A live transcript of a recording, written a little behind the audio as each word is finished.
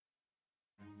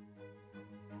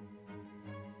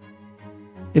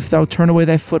If thou turn away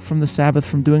thy foot from the Sabbath,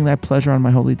 from doing thy pleasure on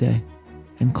my holy day,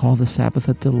 and call the Sabbath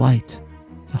a delight,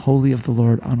 the holy of the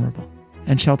Lord honorable,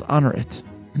 and shalt honor it,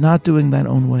 not doing thine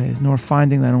own ways, nor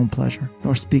finding thine own pleasure,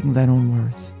 nor speaking thine own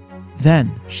words,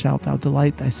 then shalt thou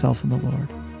delight thyself in the Lord.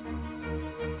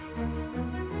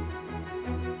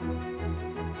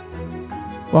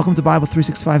 Welcome to Bible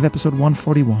 365, episode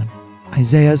 141,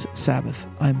 Isaiah's Sabbath.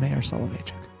 I'm Meir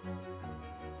Soloveichik.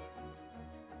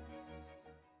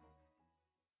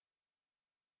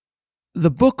 The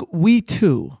book We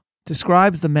Two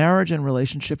describes the marriage and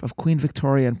relationship of Queen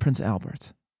Victoria and Prince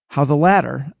Albert, how the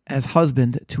latter, as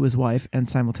husband to his wife and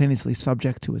simultaneously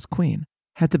subject to his queen,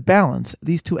 had to balance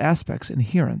these two aspects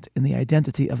inherent in the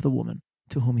identity of the woman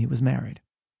to whom he was married.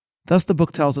 Thus the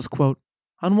book tells us, quote,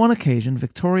 on one occasion,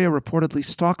 Victoria reportedly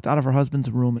stalked out of her husband's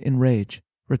room in rage,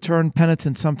 returned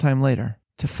penitent some time later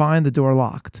to find the door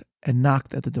locked, and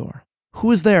knocked at the door.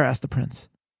 Who is there? Asked the prince.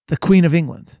 The Queen of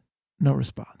England. No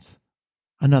response.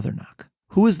 Another knock.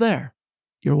 Who is there?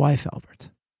 Your wife, Albert.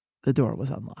 The door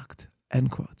was unlocked. End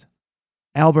quote.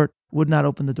 Albert would not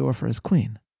open the door for his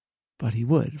queen, but he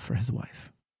would for his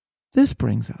wife. This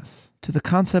brings us to the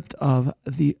concept of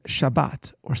the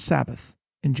Shabbat, or Sabbath,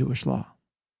 in Jewish law.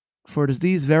 For it is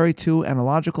these very two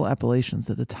analogical appellations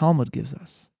that the Talmud gives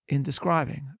us in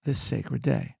describing this sacred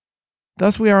day.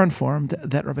 Thus we are informed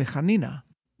that Rabbi Hanina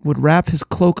would wrap his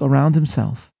cloak around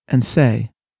himself and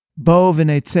say, Bo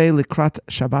v'neitzeh likrat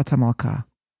Shabbat HaMalkah.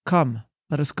 Come,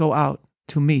 let us go out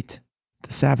to meet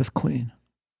the Sabbath Queen.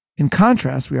 In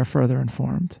contrast, we are further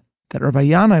informed that Rabbi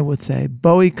Yanai would say,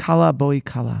 Boi kala,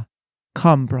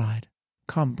 come bride,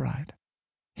 come bride.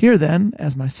 Here then,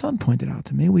 as my son pointed out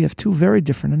to me, we have two very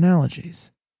different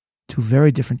analogies, two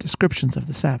very different descriptions of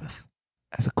the Sabbath,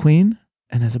 as a queen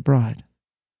and as a bride.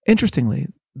 Interestingly,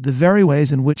 the very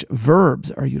ways in which verbs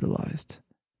are utilized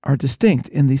are distinct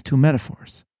in these two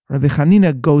metaphors. Rabbi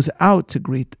Hanina goes out to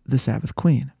greet the Sabbath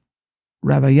queen.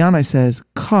 Rabbi Yanai says,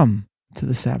 come to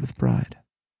the Sabbath bride.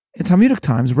 In Talmudic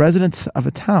times, residents of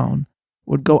a town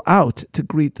would go out to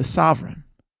greet the sovereign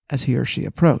as he or she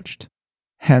approached.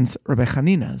 Hence, Rabbi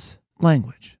Hanina's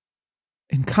language.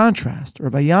 In contrast,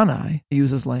 Rabbi Yanai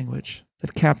uses language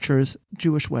that captures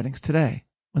Jewish weddings today,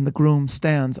 when the groom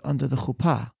stands under the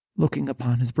chuppah, looking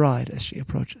upon his bride as she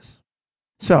approaches.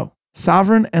 So,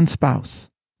 sovereign and spouse,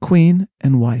 queen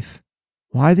and wife.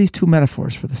 Why these two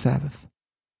metaphors for the Sabbath?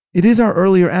 It is our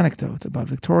earlier anecdote about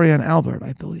Victoria and Albert,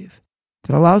 I believe,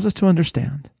 that allows us to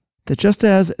understand that just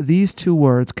as these two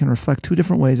words can reflect two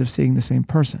different ways of seeing the same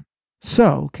person,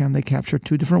 so can they capture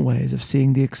two different ways of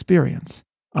seeing the experience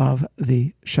of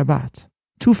the Shabbat.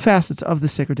 Two facets of the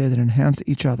sacred day that enhance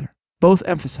each other, both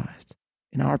emphasized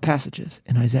in our passages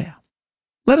in Isaiah.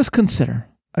 Let us consider,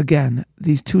 again,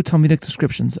 these two Talmudic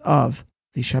descriptions of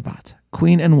the Shabbat,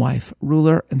 queen and wife,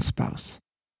 ruler and spouse.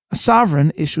 A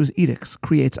sovereign issues edicts,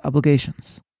 creates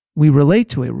obligations. We relate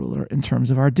to a ruler in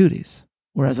terms of our duties,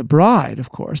 whereas a bride, of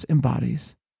course,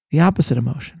 embodies the opposite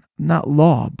emotion, not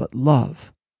law, but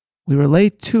love. We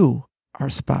relate to our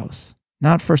spouse,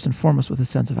 not first and foremost with a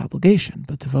sense of obligation,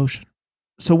 but devotion.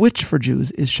 So which for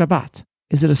Jews is Shabbat?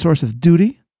 Is it a source of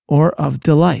duty or of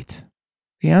delight?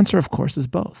 The answer, of course, is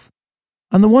both.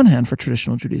 On the one hand, for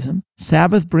traditional Judaism,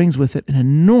 Sabbath brings with it an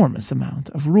enormous amount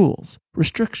of rules,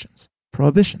 restrictions,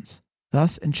 prohibitions.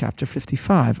 Thus, in chapter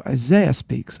 55, Isaiah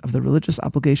speaks of the religious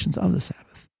obligations of the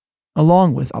Sabbath,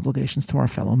 along with obligations to our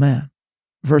fellow man.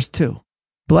 Verse 2,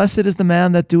 Blessed is the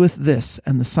man that doeth this,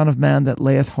 and the son of man that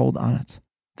layeth hold on it,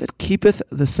 that keepeth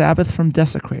the Sabbath from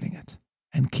desecrating it,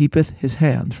 and keepeth his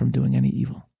hand from doing any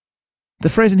evil. The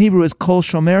phrase in Hebrew is Kol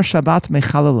Shomer Shabbat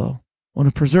Mechalelo, one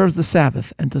who preserves the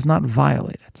Sabbath and does not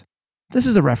violate it. This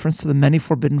is a reference to the many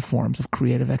forbidden forms of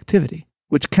creative activity,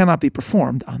 which cannot be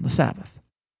performed on the Sabbath.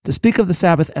 To speak of the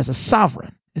Sabbath as a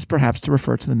sovereign is perhaps to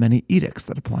refer to the many edicts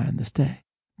that apply on this day.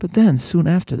 But then, soon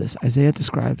after this, Isaiah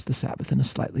describes the Sabbath in a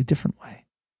slightly different way.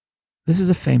 This is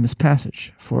a famous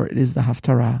passage, for it is the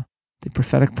Haftarah, the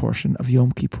prophetic portion of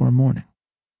Yom Kippur morning.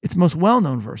 Its most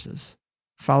well-known verses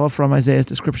follow from Isaiah's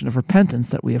description of repentance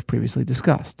that we have previously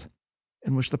discussed,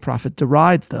 in which the prophet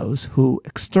derides those who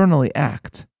externally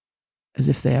act as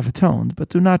if they have atoned, but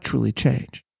do not truly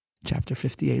change. Chapter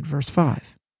 58, verse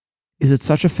 5. Is it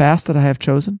such a fast that I have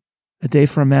chosen? A day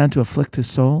for a man to afflict his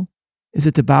soul? Is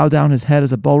it to bow down his head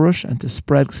as a bulrush and to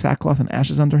spread sackcloth and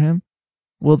ashes under him?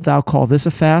 Wilt thou call this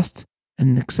a fast and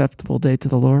an acceptable day to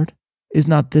the Lord? Is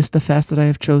not this the fast that I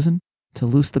have chosen? To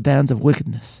loose the bands of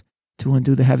wickedness, to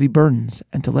undo the heavy burdens,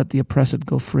 and to let the oppressed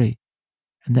go free,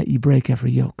 and that ye break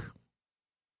every yoke.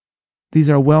 These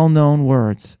are well-known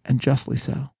words, and justly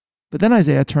so. But then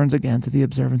Isaiah turns again to the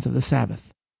observance of the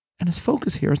Sabbath, And his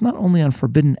focus here is not only on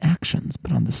forbidden actions,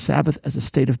 but on the Sabbath as a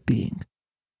state of being.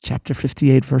 Chapter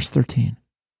 58, verse 13.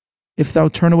 If thou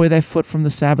turn away thy foot from the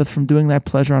Sabbath, from doing thy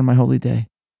pleasure on my holy day,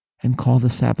 and call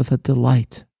the Sabbath a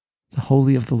delight, the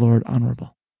holy of the Lord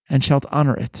honorable, and shalt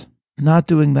honor it, not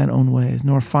doing thine own ways,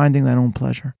 nor finding thine own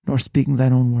pleasure, nor speaking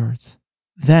thine own words,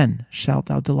 then shalt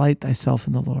thou delight thyself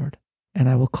in the Lord, and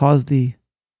I will cause thee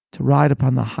to ride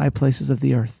upon the high places of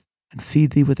the earth, and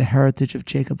feed thee with the heritage of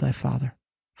Jacob thy father,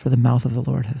 for the mouth of the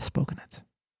Lord hath spoken it.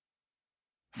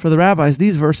 For the rabbis,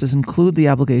 these verses include the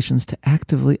obligations to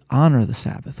actively honor the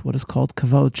Sabbath, what is called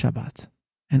kavod Shabbat,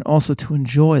 and also to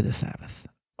enjoy the Sabbath,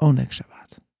 oneg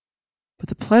Shabbat. But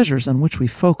the pleasures on which we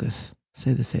focus,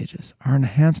 say the sages, are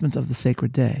enhancements of the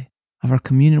sacred day, of our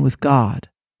communion with God,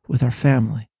 with our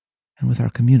family, and with our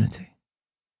community.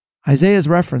 Isaiah's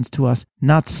reference to us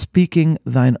not speaking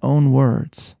thine own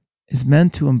words is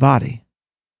meant to embody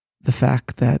the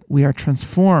fact that we are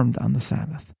transformed on the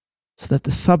Sabbath so that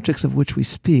the subjects of which we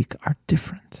speak are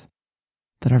different,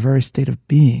 that our very state of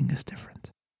being is different.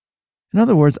 In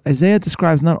other words, Isaiah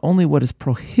describes not only what is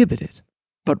prohibited,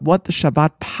 but what the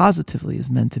Shabbat positively is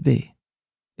meant to be.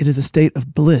 It is a state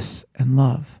of bliss and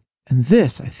love. And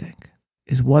this, I think,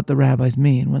 is what the rabbis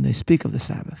mean when they speak of the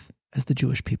Sabbath as the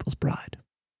Jewish people's bride.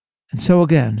 And so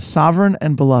again, sovereign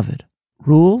and beloved,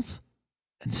 rules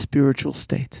and spiritual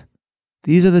state.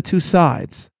 These are the two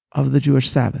sides of the Jewish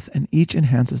Sabbath, and each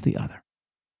enhances the other.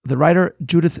 The writer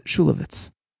Judith Shulevitz,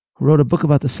 who wrote a book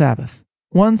about the Sabbath,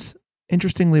 once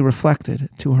interestingly reflected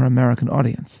to her American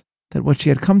audience that what she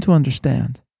had come to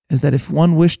understand is that if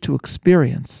one wished to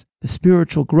experience the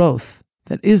spiritual growth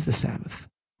that is the Sabbath,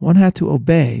 one had to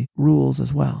obey rules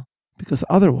as well, because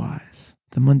otherwise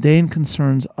the mundane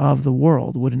concerns of the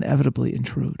world would inevitably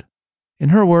intrude. In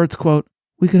her words, quote,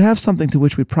 "We could have something to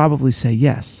which we probably say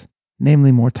yes,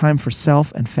 namely more time for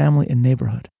self and family and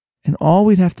neighborhood, and all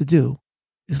we'd have to do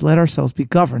is let ourselves be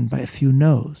governed by a few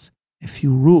no's, a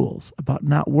few rules about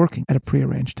not working at a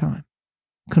prearranged time.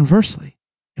 Conversely,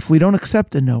 if we don't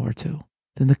accept a no or two,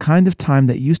 then the kind of time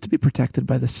that used to be protected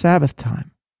by the Sabbath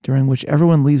time, during which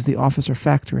everyone leaves the office or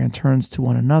factory and turns to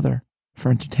one another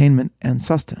for entertainment and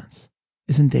sustenance,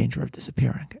 is in danger of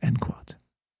disappearing," end quote.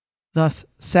 Thus,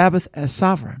 Sabbath as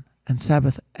sovereign and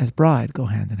Sabbath as bride go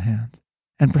hand in hand.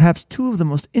 And perhaps two of the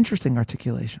most interesting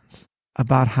articulations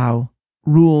about how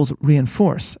rules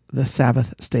reinforce the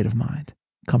Sabbath state of mind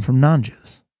come from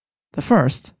non-Jews. The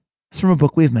first is from a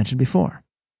book we have mentioned before,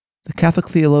 the Catholic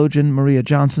theologian Maria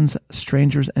Johnson's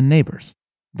Strangers and Neighbors,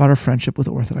 about her friendship with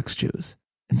Orthodox Jews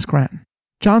in Scranton.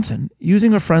 Johnson,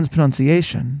 using her friend's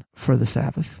pronunciation for the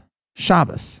Sabbath,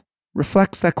 Shabbos,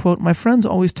 reflects that, quote, "My friends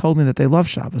always told me that they love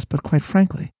Shabbos, but quite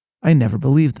frankly, I never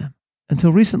believed them.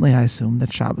 Until recently I assumed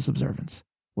that Shabbos observance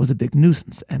was a big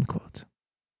nuisance," end quote.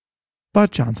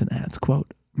 But, Johnson adds,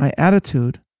 quote, "My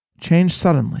attitude changed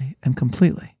suddenly and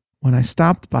completely when I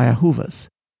stopped by Ahuva's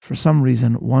for some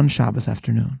reason one Shabbos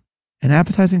afternoon. An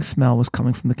appetizing smell was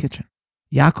coming from the kitchen.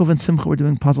 Yaakov and Simcha were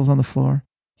doing puzzles on the floor.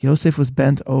 Yosef was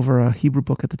bent over a Hebrew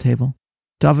book at the table.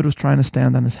 David was trying to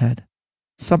stand on his head.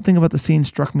 Something about the scene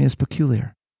struck me as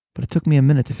peculiar, but it took me a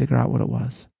minute to figure out what it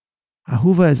was.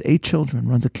 Ahuva has 8 children,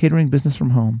 runs a catering business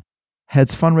from home,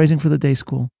 heads fundraising for the day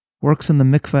school, works in the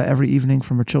mikveh every evening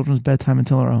from her children's bedtime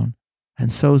until her own,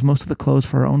 and sews most of the clothes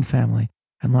for her own family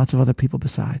and lots of other people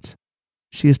besides.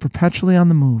 She is perpetually on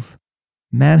the move,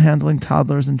 manhandling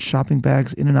toddlers and shopping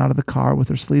bags in and out of the car with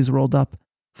her sleeves rolled up,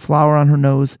 flour on her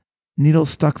nose, needles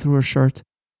stuck through her shirt,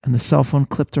 and the cell phone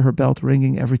clipped to her belt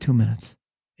ringing every 2 minutes.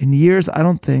 In years, I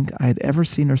don't think I had ever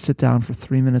seen her sit down for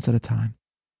 3 minutes at a time,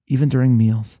 even during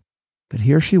meals. But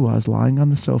here she was, lying on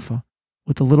the sofa,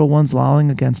 with the little ones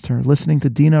lolling against her, listening to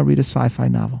Dina read a sci-fi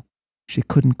novel. She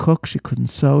couldn't cook, she couldn't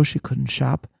sew, she couldn't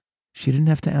shop. She didn't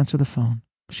have to answer the phone.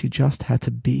 She just had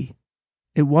to be."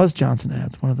 It was, Johnson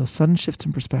adds, one of those sudden shifts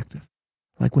in perspective,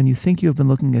 like when you think you have been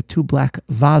looking at 2 black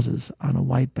vases on a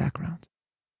white background,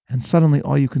 and suddenly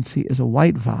all you can see is a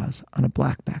white vase on a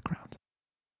black background.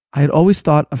 I had always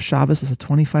thought of Shabbos as a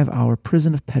 25-hour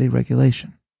prison of petty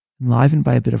regulation, enlivened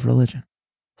by a bit of religion.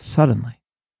 Suddenly,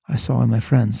 I saw why my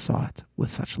friends saw it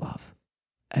with such love."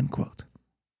 End quote.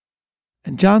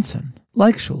 And Johnson,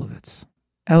 like Shulevitz,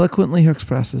 eloquently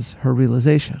expresses her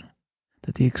realization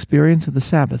that the experience of the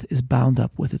Sabbath is bound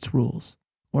up with its rules,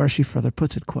 or as she further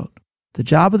puts it, quote, "The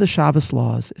job of the Shabbos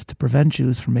laws is to prevent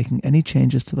Jews from making any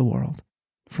changes to the world,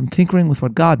 from tinkering with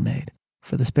what God made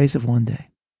for the space of one day.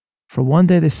 For one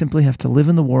day they simply have to live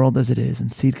in the world as it is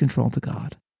and cede control to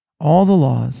God. All the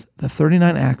laws, the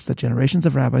 39 acts that generations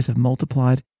of rabbis have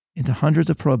multiplied into hundreds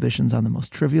of prohibitions on the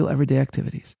most trivial everyday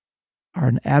activities, are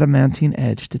an adamantine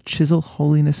edge to chisel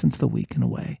holiness into the weak in a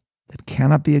way that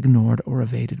cannot be ignored or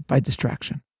evaded by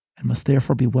distraction and must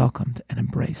therefore be welcomed and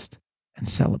embraced and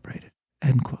celebrated."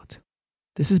 End quote.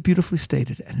 This is beautifully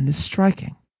stated, and it is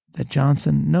striking that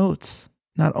Johnson notes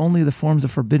not only the forms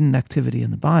of forbidden activity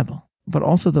in the Bible, but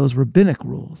also those rabbinic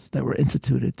rules that were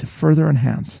instituted to further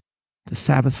enhance the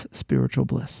Sabbath's spiritual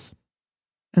bliss.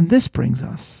 And this brings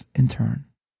us, in turn,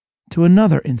 to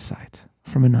another insight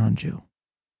from a non-Jew.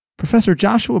 Professor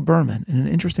Joshua Berman, in an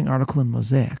interesting article in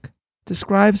Mosaic,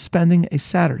 describes spending a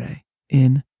Saturday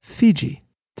in Fiji,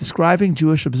 describing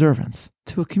Jewish observance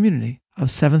to a community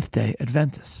of Seventh-day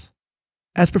Adventists.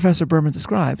 As Professor Berman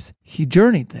describes, he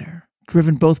journeyed there,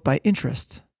 driven both by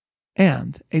interest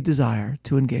and a desire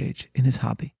to engage in his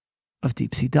hobby of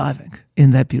deep-sea diving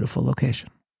in that beautiful location.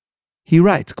 He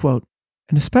writes, quote,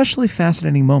 "An especially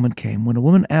fascinating moment came when a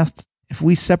woman asked if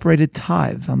we separated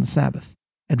tithes on the Sabbath.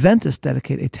 Adventists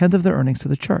dedicate a tenth of their earnings to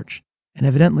the church and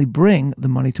evidently bring the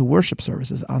money to worship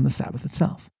services on the Sabbath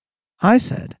itself. I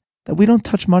said that we don't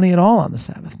touch money at all on the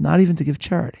Sabbath, not even to give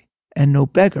charity, and no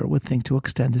beggar would think to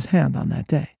extend his hand on that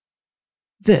day.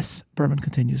 This," Berman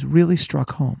continues, "really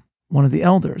struck home. One of the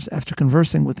elders, after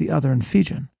conversing with the other in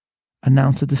Fijian,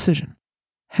 announced a decision.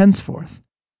 Henceforth,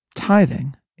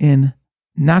 tithing in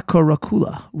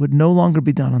Nakarakula would no longer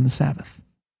be done on the Sabbath.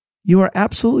 You are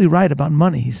absolutely right about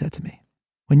money," he said to me.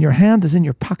 "When your hand is in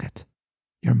your pocket,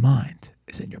 your mind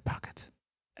is in your pocket."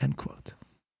 End quote.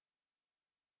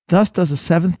 Thus does a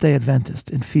Seventh-day Adventist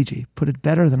in Fiji put it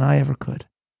better than I ever could,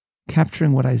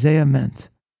 capturing what Isaiah meant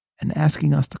and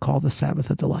asking us to call the Sabbath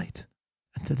a delight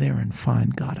and to therein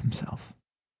find God himself.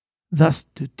 Thus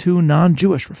do two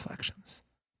non-Jewish reflections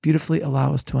beautifully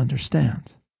allow us to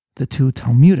understand the two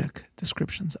Talmudic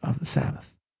descriptions of the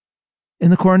Sabbath. In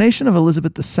the coronation of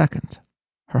Elizabeth II,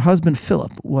 her husband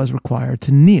Philip was required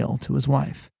to kneel to his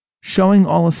wife, showing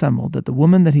all assembled that the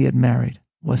woman that he had married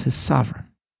was his sovereign.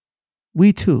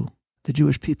 We too, the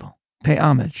Jewish people, pay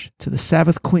homage to the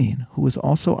Sabbath Queen, who is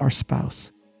also our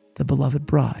spouse, the beloved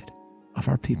bride of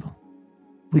our people.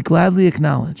 We gladly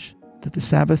acknowledge that the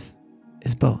Sabbath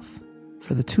is both,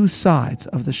 for the two sides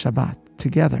of the Shabbat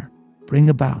together bring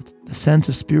about the sense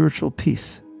of spiritual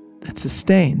peace that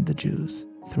sustained the Jews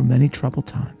through many troubled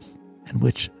times and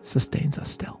which sustains us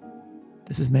still.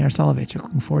 This is Meir Soloveichik,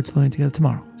 looking forward to learning together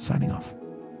tomorrow, signing off.